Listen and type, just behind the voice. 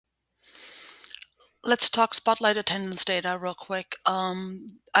Let's talk Spotlight attendance data real quick.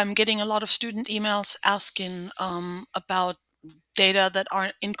 I'm getting a lot of student emails asking about data that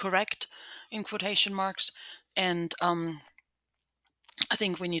are incorrect, in quotation marks, and I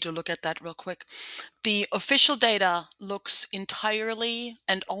think we need to look at that real quick. The official data looks entirely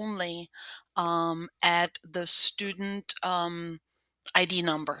and only at the student ID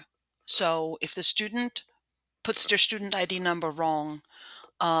number. So if the student puts their student ID number wrong,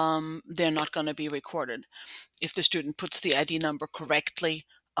 they're not going to be recorded. If the student puts the ID number correctly,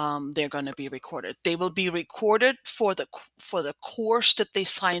 they're going to be recorded. They will be recorded for the course that they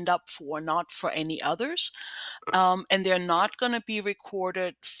signed up for, not for any others. And they're not going to be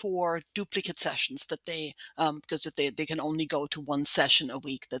recorded for duplicate sessions that because they can only go to one session a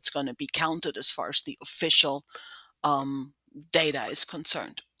week. That's going to be counted as far as the official data is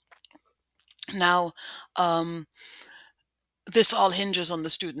concerned. Now, this all hinges on the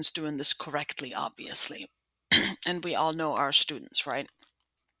students doing this correctly, obviously. And we all know our students, right?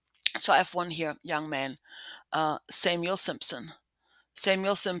 So I have one here, young man, Samuel Simpson.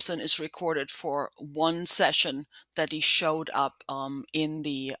 Samuel Simpson is recorded for one session that he showed up in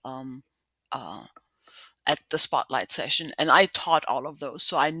the uh, at the spotlight session, and I taught all of those,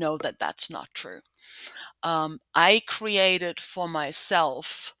 so I know that that's not true. I created for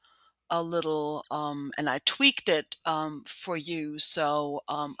myself a little, and I tweaked it for you. So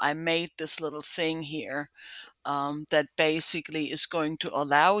I made this little thing here that basically is going to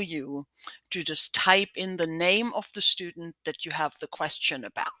allow you to just type in the name of the student that you have the question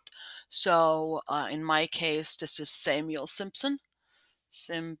about. So in my case, this is Samuel Simpson.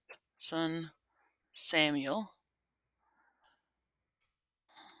 Simpson Samuel.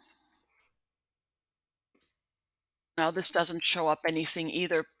 Now, this doesn't show up anything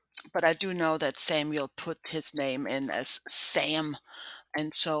either, but I do know that Samuel put his name in as Sam.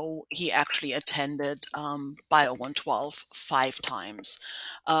 And so he actually attended Bio 112 5 times.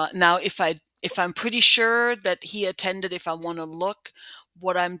 Now, if I'm pretty sure that he attended, if I want to look,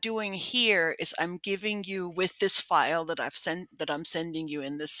 what I'm doing here is I'm giving you with this file that I'm sending you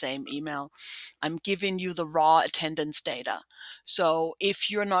in this same email. I'm giving you the raw attendance data. So if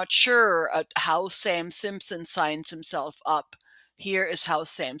you're not sure how Sam Simpson signs himself up, here is how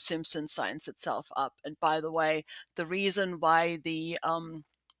Sam Simpson signs itself up. And by the way, the reason why the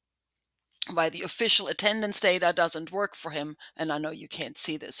official attendance data doesn't work for him, and I know you can't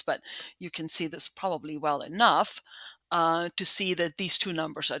see this, but you can see this probably well enough to see that these two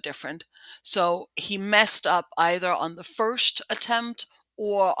numbers are different. So he messed up either on the first attempt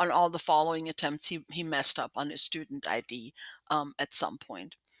or on all the following attempts. He messed up on his student ID at some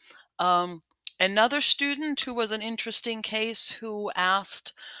point. Um, Another student who was an interesting case who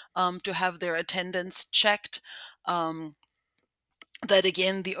asked to have their attendance checked. That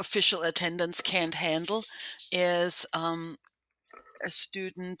again the official attendance can't handle is a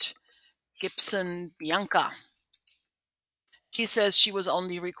student, Gibson Bianca. She says she was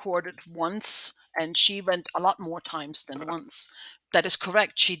only recorded once and she went a lot more times than once. That is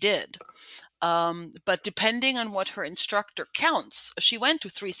correct, she did. But depending on what her instructor counts, she went to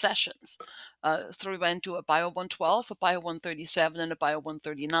 3 sessions. Went to a Bio 112, a Bio 137, and a Bio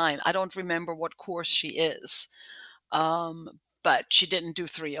 139. I don't remember what course she is, but she didn't do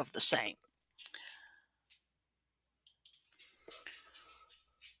 3 of the same.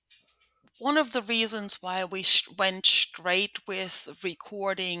 One of the reasons why we went straight with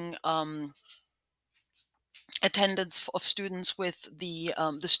recording attendance of students with the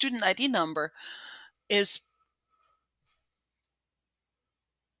student ID number is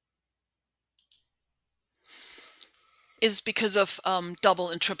because of double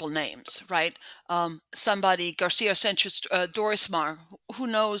and triple names, right? Somebody, Garcia Sanchez Dorismar, who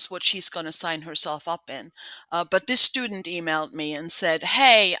knows what she's going to sign herself up in. But this student emailed me and said,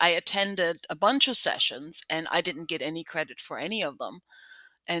 hey, I attended a bunch of sessions and I didn't get any credit for any of them.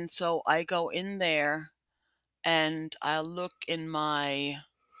 And so I go in there and I'll look in my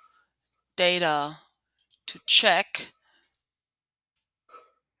data to check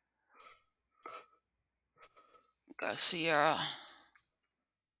Garcia,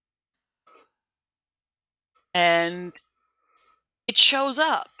 and it shows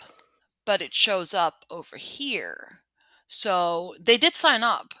up, but it shows up over here. So they did sign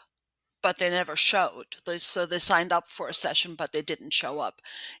up, but they never showed. So they signed up for a session, but they didn't show up.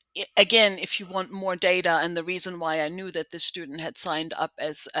 Again, if you want more data, and the reason why I knew that this student had signed up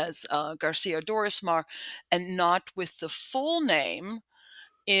as Garcia Dorismar and not with the full name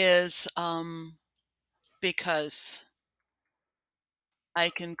is because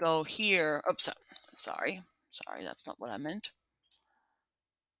I can go here. Oops, sorry, that's not what I meant.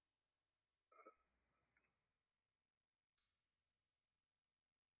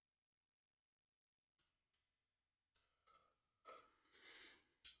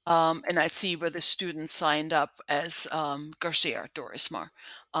 And I see where the student signed up as Garcia Dorismar.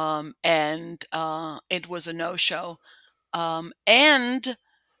 And it was a no-show. And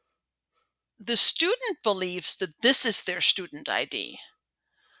the student believes that this is their student ID.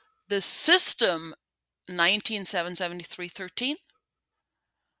 The system 1977313,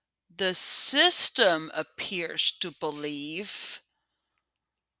 the system appears to believe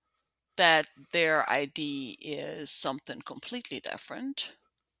that their ID is something completely different.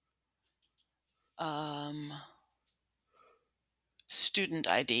 Student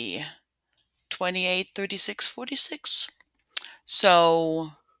ID 283646.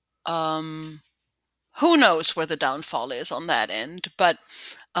 So who knows where the downfall is on that end? But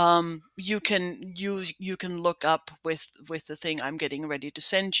you can look up with the thing I'm getting ready to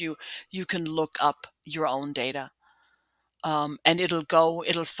send you. You can look up your own data, and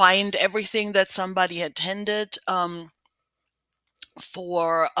it'll find everything that somebody attended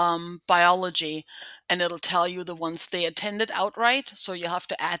for biology, and it'll tell you the ones they attended outright. So you have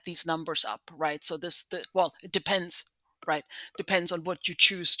to add these numbers up, right? So well, it depends, right? Depends on what you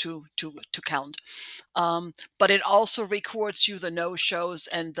choose to count. But it also records you the no shows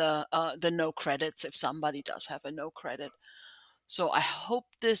and the no credits if somebody does have a no credit. So I hope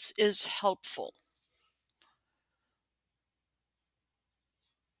this is helpful.